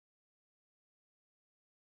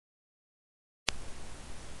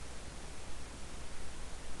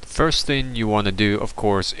First thing you want to do, of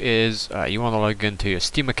course, is you want to log into your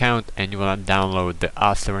Steam account and you want to download the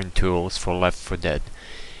authoring tools for Left 4 Dead.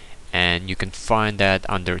 And you can find that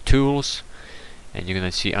under Tools, and you're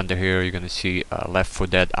going to see under here, you're going to see Left 4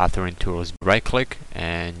 Dead authoring tools. Right click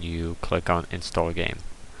and you click on Install Game.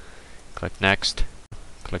 Click Next,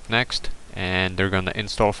 and they're going to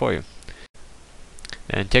install for you.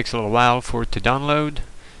 And it takes a little while for it to download,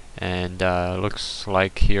 and looks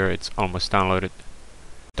like here it's almost downloaded.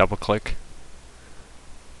 Double click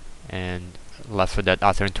and Left 4 Dead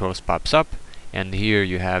authoring tools pops up, and here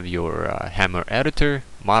you have your hammer editor,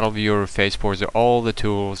 model viewer, face parser, all the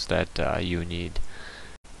tools that you need.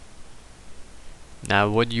 Now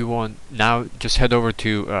what you want, now just head over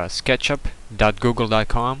to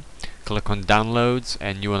sketchup.google.com, click on downloads,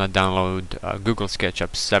 and you want to download Google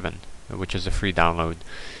SketchUp 7, which is a free download.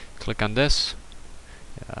 Click on this,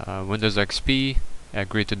 Windows XP,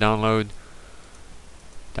 agree to download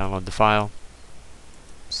the file,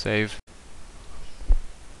 save.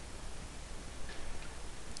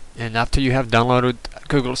 And after you have downloaded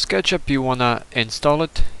Google SketchUp, you want to install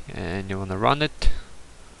it and you want to run it,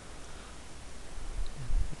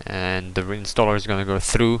 and the reinstaller is going to go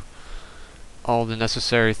through all the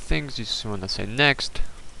necessary things. You just want to say next,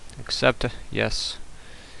 accept, yes,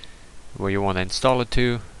 where you want to install it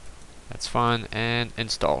to, that's fine, and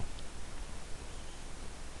install.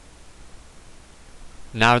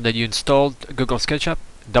 Now that you installed Google SketchUp,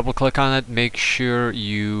 double click on it, make sure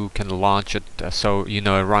you can launch it so you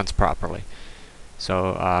know it runs properly.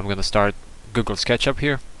 So I'm going to start Google SketchUp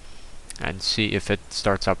here and see if it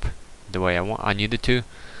starts up the way I need it to.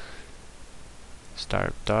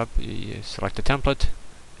 Start up, you select the template,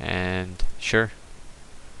 and sure,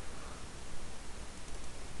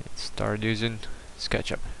 start using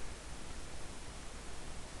SketchUp.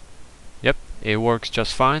 Yep, it works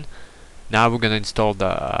just fine. Now we're going to install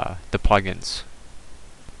the plugins.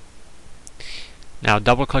 Now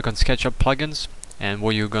double click on SketchUp plugins, and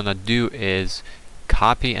what you're going to do is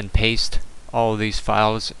copy and paste all these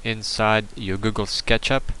files inside your Google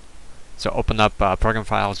SketchUp. So open up Program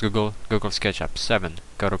Files, Google SketchUp 7,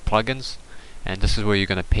 go to Plugins, and this is where you're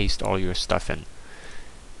going to paste all your stuff in.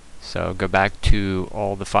 So go back to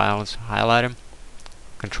all the files, highlight them,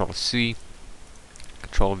 Control C,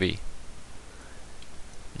 Control V.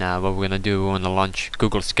 Now what we're going to do, we want to launch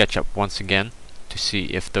Google SketchUp once again to see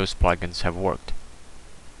if those plugins have worked.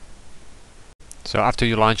 So after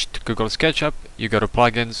you launched Google SketchUp, you go to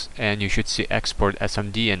Plugins and you should see Export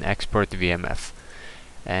SMD and Export VMF.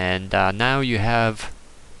 And now you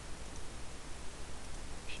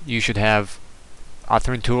should have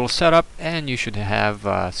authoring tools set up, and you should have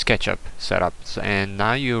SketchUp set up. So, and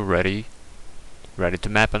now you're ready to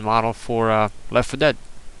map and model for Left 4 Dead.